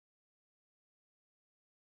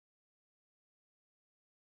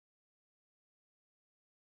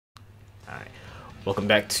Alright. Welcome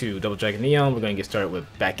back to Double Dragon Neon. We're going to get started with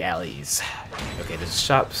back alleys. Okay, there's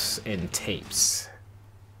shops and tapes.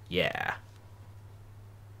 Yeah.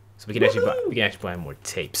 So we can actually buy more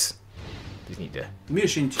tapes. Just need to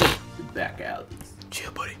mission to the back alleys.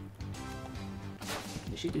 Chill, buddy.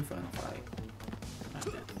 Did she do Final Fight?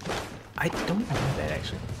 I don't have that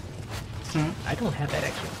actually. I don't have that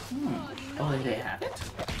actually. Oh, they have it?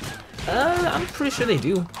 I'm pretty sure they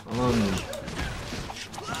do.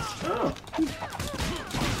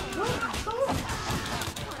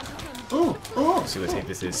 Let's see what tape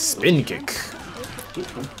this is. Spin kick.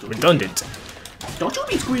 Redundant. Don't you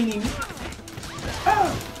be screaming.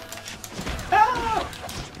 Ow! Ow!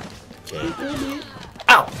 Okay.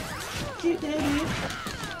 Ow! Get that in.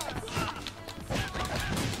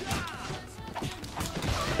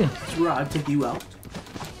 That's right, I'll take you out.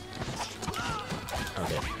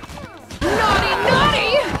 Okay.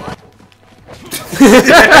 Naughty!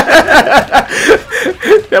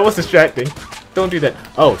 That was distracting. Don't do that.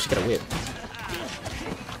 Oh, she got a whip.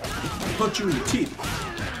 Punch you in the teeth.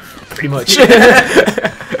 Pretty much.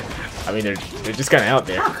 I mean, they're just kind of out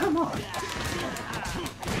there. Oh, come on.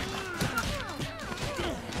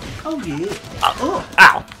 Oh, yeah. Oh.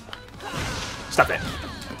 Ow! Stop that.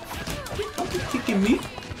 Don't be kicking me.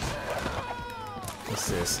 What's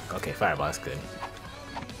this? Okay, fireball. That's good.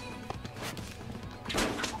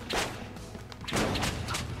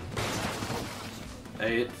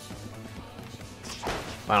 Hey,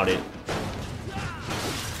 Final dude.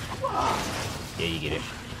 Yeah, you get it.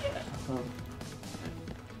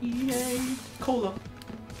 Yay. Cola.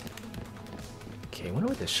 Okay, I wonder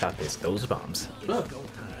what this shop is. Those bombs. Look.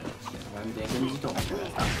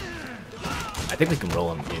 I think we can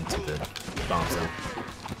roll them into the bomb zone.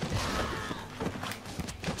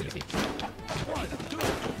 Let me see.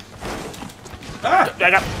 Ah!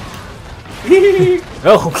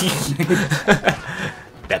 Oh!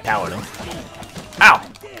 That power, though. Ow!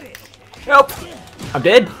 Help! I'm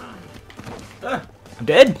dead! I'm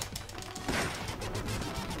dead!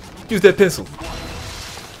 Use that pencil.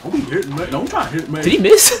 Don't be hitting me. Don't try to hit me. Did he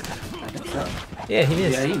miss? I think so. Yeah, he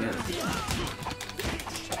missed. Yeah, he missed.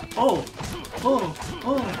 Oh! Oh!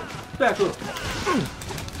 Oh! Back up.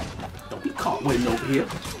 Don't be caught waiting over here.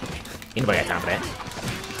 Anybody got time for that?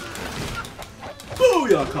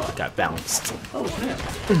 Booyah! Got bounced. Oh, snap.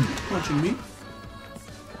 Punching me.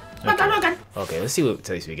 Okay, let's see what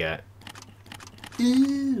taste we got.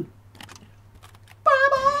 Ooh.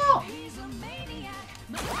 Fireball!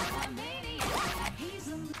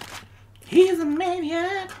 He's a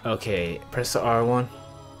maniac. Okay, press the R1.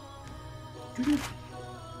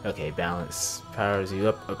 Okay, balance. Powers you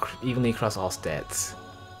up evenly across all stats.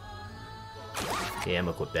 Yeah, I'm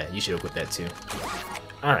gonna equip that. You should equip that too.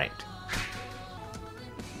 Alright.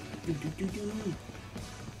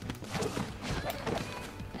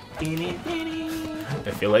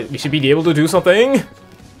 I feel like we should be able to do something.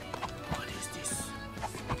 What is this?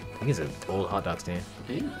 I think it's an old hot dog stand.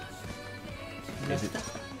 Hey. This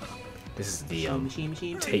is the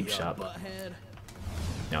tape shop.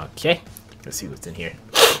 Okay, let's see what's in here.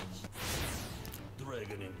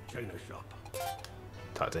 Dragon in China shop.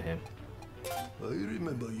 Talk to him. I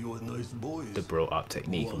remember you were nice boys. The bro op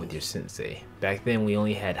technique with your sensei. Back then we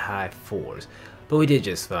only had high fours, but we did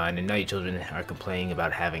just fine, and now you children are complaining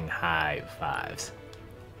about having high fives.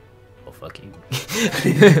 Oh, fuck you.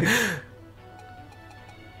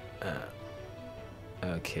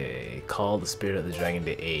 Okay, call the spirit of the dragon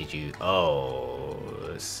to aid you. Oh,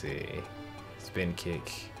 let's see. Spin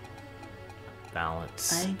kick.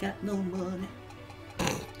 Balance. I ain't got no money.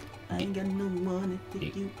 I ain't got no money to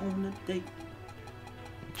take you on a date.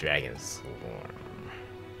 Dragon Swarm.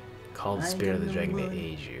 Call the spirit of the dragon to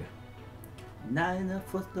aid you. Not enough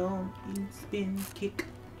for stone in spin kick.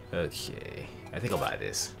 Okay, I think I'll buy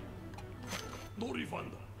this. No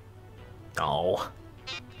refund. Oh,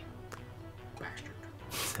 Bastard.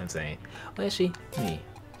 I'm saying. Well, actually, me.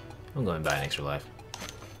 I'm going to buy an extra life.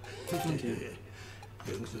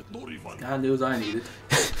 No refund. God knows I need it.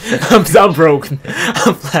 I'm broke.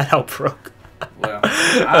 I'm flat out broke. Well,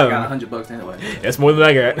 I got $100 anyway. That's more than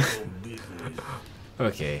I got.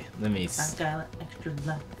 Okay, let me. I got an extra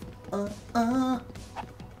life. I'm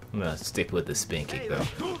gonna stick with the spin kick though.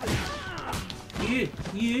 Yeah,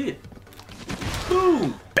 yeah.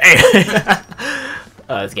 Boom. Bam!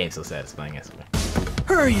 This game's so satisfying, I swear.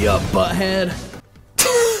 Hurry up, butthead!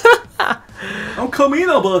 I'm coming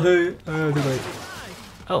up, butthead.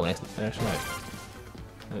 Oh, next life.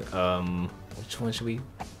 Which one should we?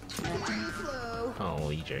 Oh,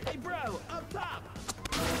 you jerk.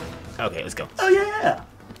 Okay, let's go. Oh yeah.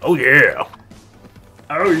 Oh yeah.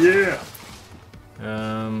 Oh yeah.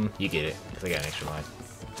 You get it, because I got an extra life.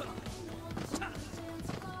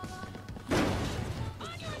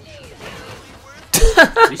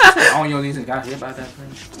 Did she say on your knees and got hit by that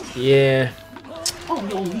thing? Yeah. On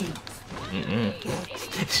your knees.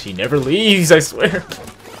 She never leaves, I swear.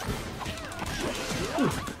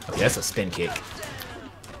 Okay, that's a spin kick.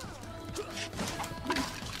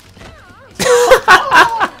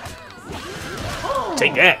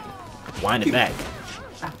 Take that. Wind it back.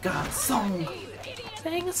 I got a song.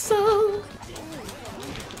 Sing a song.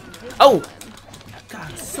 Oh! I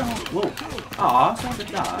got a song. Whoa. Aw, sounds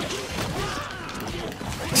like God.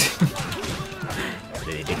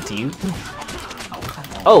 Did they dig it to you?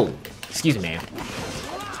 Oh! Excuse me, man.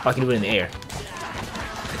 Oh, I can do it in the air.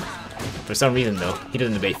 For some reason, though, he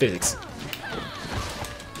doesn't obey physics.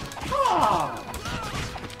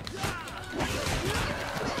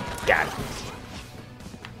 Got it.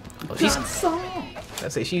 Oh, she's...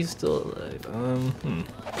 I'd say she's still alive.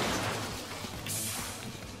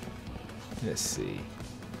 Let's see.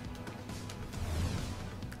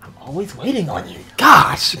 I'm always waiting on you.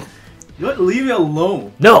 Gosh! You want to leave me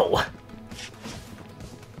alone. No!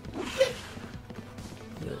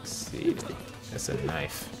 Let's see. That's a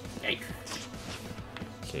knife.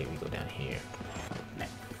 Okay, we go down here.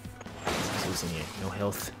 Who's in here? No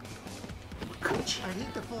health. I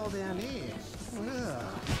hate to fall down here.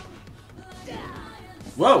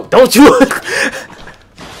 Whoa. Don't you?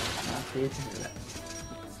 Pay attention to that.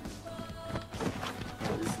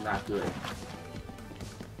 Oh, this is not good.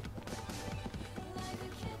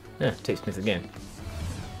 Yeah, take Smith again.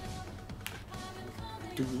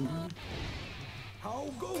 How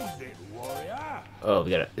goes it, warrior? Oh,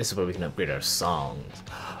 we gotta. This is where we can upgrade our songs.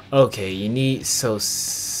 Okay, you need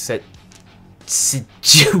set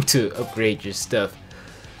you to upgrade your stuff.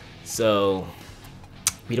 So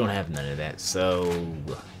we don't have none of that. So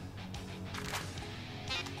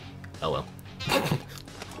oh well.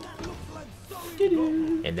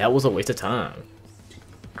 And that was a waste of time.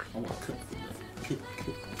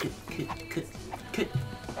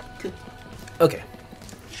 Okay.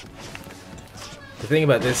 The thing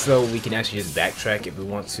about this though, we can actually just backtrack if we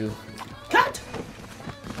want to. Cut!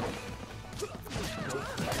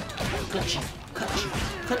 Cut you! Cut you!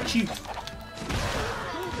 Cut you!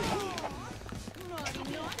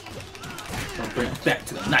 Don't bring it back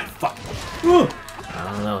to the knife fight.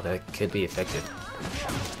 I don't know, that could be effective.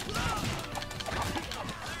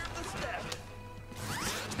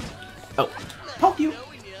 Oh. Poke you!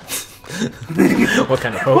 What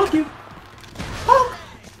kind of poke? Poke you! Poke!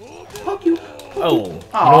 Poke you! Oh, you know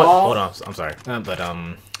what? Hold on, I'm sorry. I'm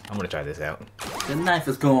gonna try this out. The knife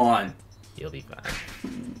is gone. You'll be fine.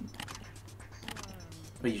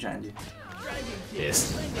 What are you trying to do?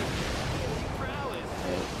 This.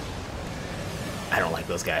 I don't like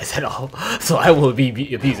those guys at all, so I will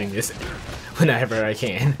be abusing this whenever I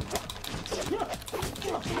can.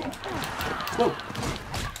 Whoa!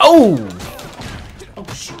 Oh! Oh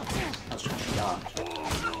shoot! I was trying to dodge.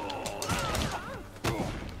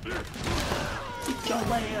 Get your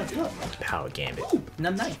ass up! Power gambit. Ooh, no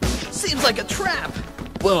knife. Seems like a trap.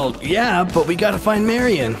 Well, yeah, but we gotta find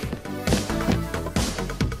Marion.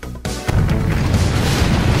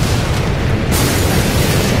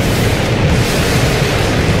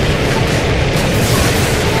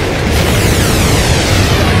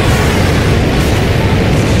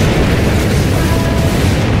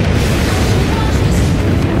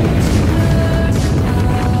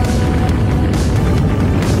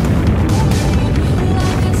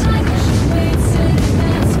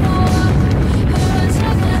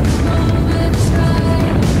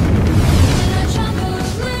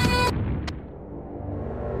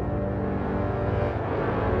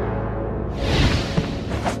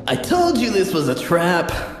 I told you this was a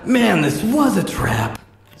trap. Man, this was a trap.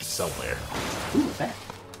 Somewhere. Ooh, back.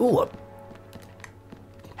 Ooh, oh,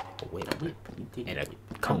 wait, and a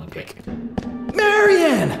cone pick.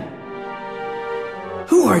 Marion!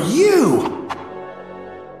 Who are you?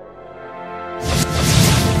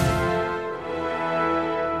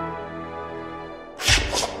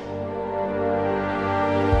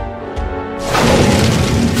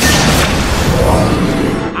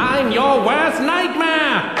 I'm your worst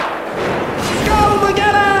nightmare! Go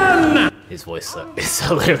get him! His voice is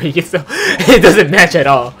hilarious. So it doesn't match at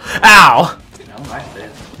all. Ow! I don't like that.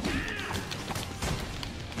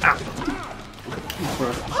 Ow!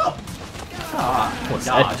 Oh! Ah, What's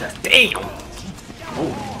dodge. that? Damn!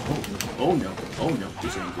 Oh no. Oh no.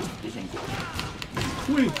 This ain't good. This ain't good.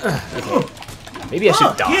 Okay. Maybe I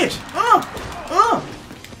should dodge.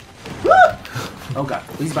 Oh god.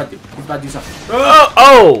 He's about to do something. Oh!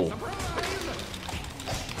 Oh!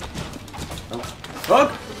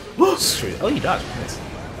 Fuck. Screw. Oh, you dodged. Nice.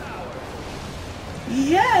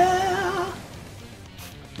 Yeah.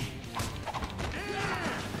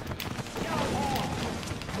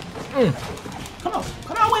 Come on.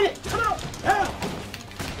 Come on with it. Come on. Yeah.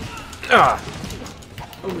 Ah.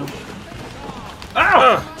 Oh no.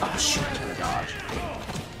 Ow! Oh shoot, I dodge.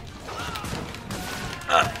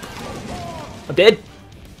 I'm dead.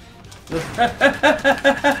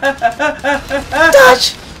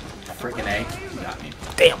 Dodge. Freaking A. You got me.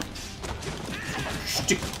 Damn.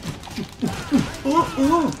 Stick.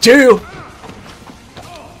 Two.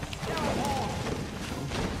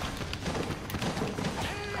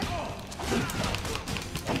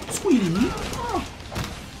 Squealing me.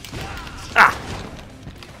 Ah.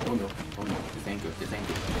 Oh no. Oh no. This ain't good. This ain't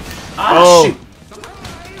good. Oh. Ah shoot.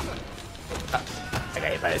 I got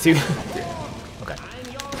hit by that too. Okay.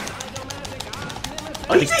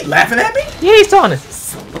 Oh, you ain't laughing at me? Yeah, he's taunting.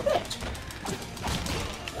 Son of a bitch.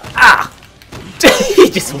 Ah. He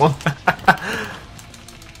just won.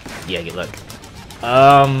 Yeah, good luck.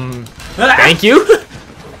 Thank you.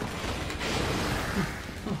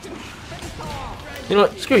 You know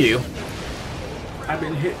what? Screw you. I've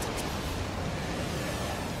been hit.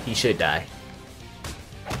 He should die.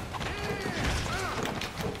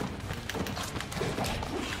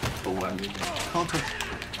 Oh, I'm getting conquered.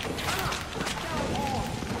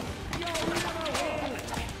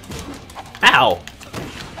 Ow.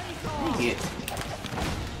 Hit.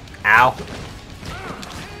 Ow.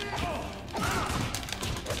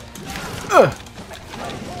 Ugh.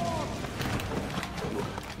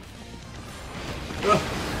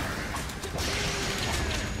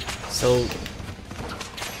 So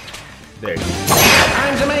there you go.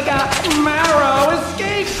 Time to make a marrow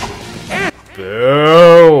escape!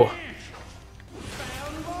 Boo!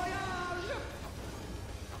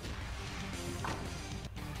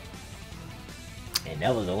 And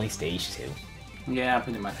that was only stage 2. Yeah,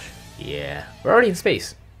 pretty much. Yeah, we're already in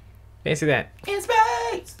space. Fancy that. In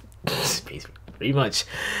space! Space, pretty much.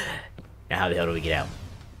 Now how the hell do we get out?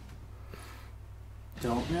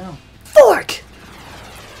 Don't know. Fork!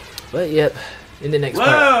 But yep, in the next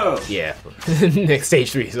Whoa! part. Yeah, next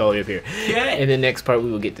stage 3 is all the way up here. Yeah. In the next part, we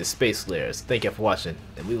will get to space layers. Thank you for watching,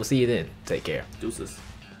 and we will see you then. Take care. Deuces.